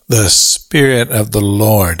The Spirit of the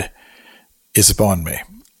Lord is upon me.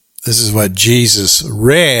 This is what Jesus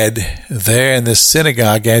read there in the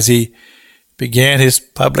synagogue as he began his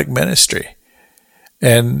public ministry.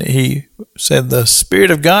 And he said, the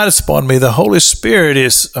Spirit of God is upon me. The Holy Spirit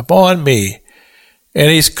is upon me.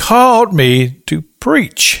 And he's called me to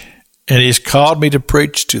preach. And he's called me to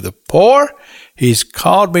preach to the poor. He's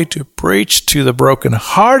called me to preach to the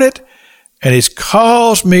brokenhearted. And he's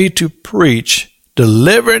called me to preach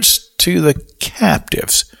deliverance to the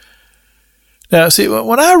captives. Now, see,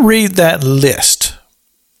 when I read that list,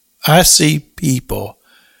 I see people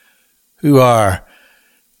who are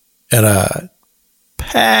at a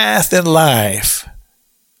path in life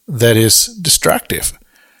that is destructive.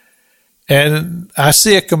 And I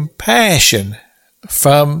see a compassion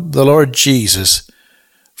from the Lord Jesus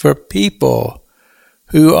for people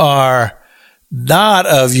who are not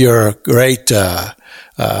of your great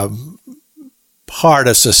part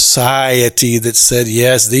of society that said,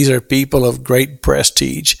 yes, these are people of great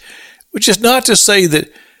prestige, which is not to say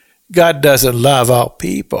that God doesn't love all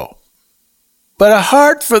people, but a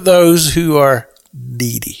heart for those who are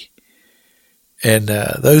needy and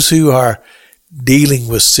those who are dealing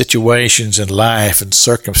with situations in life and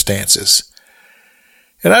circumstances.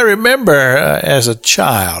 And I remember as a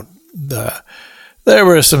child, there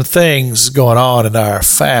were some things going on in our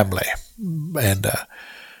family. And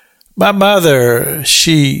my mother,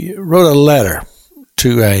 she wrote a letter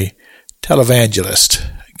to a televangelist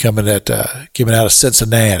coming out of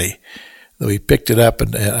Cincinnati. We picked it up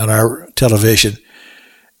on our television.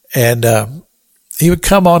 And he would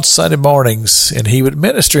come on Sunday mornings and he would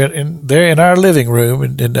minister there in our living room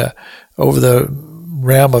and over the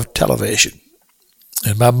realm of television.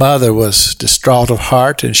 And my mother was distraught of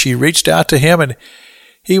heart, and she reached out to him, and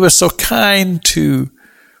he was so kind to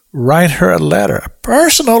write her a letter, a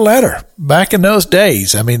personal letter. Back in those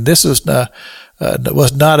days, I mean, this was not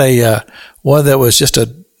a one that was just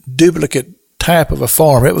a duplicate type of a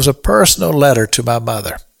form. It was a personal letter to my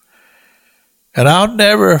mother. And I'll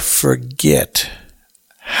never forget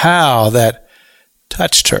how that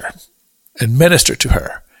touched her and ministered to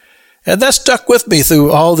her. And that stuck with me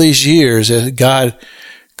through all these years as God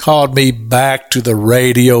called me back to the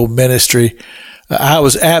radio ministry. I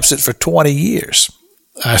was absent for 20 years.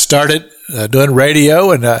 I started doing radio,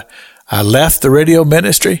 and I left the radio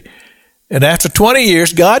ministry. And after 20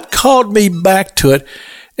 years, God called me back to it.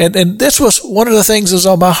 And this was one of the things that was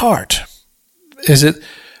on my heart, is that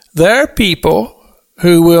there are people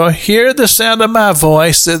who will hear the sound of my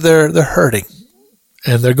voice that they're hurting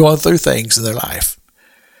and they're going through things in their life.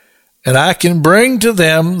 And I can bring to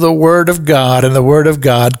them the Word of God, and the Word of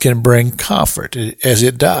God can bring comfort, as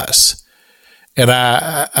it does. And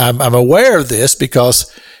I'm aware of this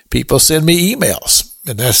because people send me emails,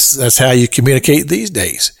 and that's how you communicate these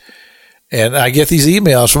days. And I get these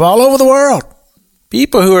emails from all over the world,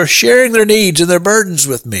 people who are sharing their needs and their burdens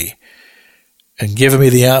with me and giving me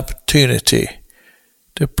the opportunity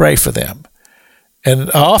to pray for them.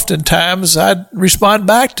 And oftentimes I respond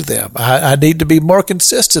back to them. I need to be more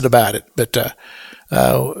consistent about it, but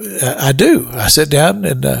I do. I sit down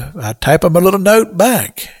and I type them a little note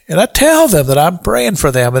back, and I tell them that I'm praying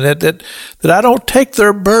for them and that I don't take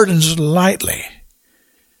their burdens lightly.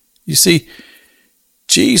 You see,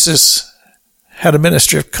 Jesus had a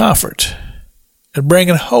ministry of comfort and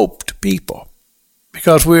bringing hope to people,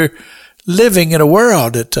 because we're living in a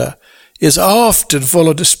world that is often full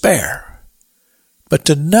of despair. But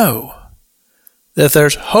to know that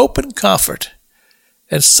there's hope and comfort,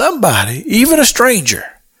 and somebody, even a stranger,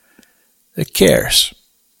 that cares,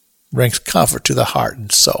 brings comfort to the heart and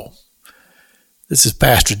soul. This is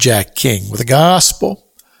Pastor Jack King with the gospel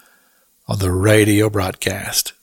on the radio broadcast.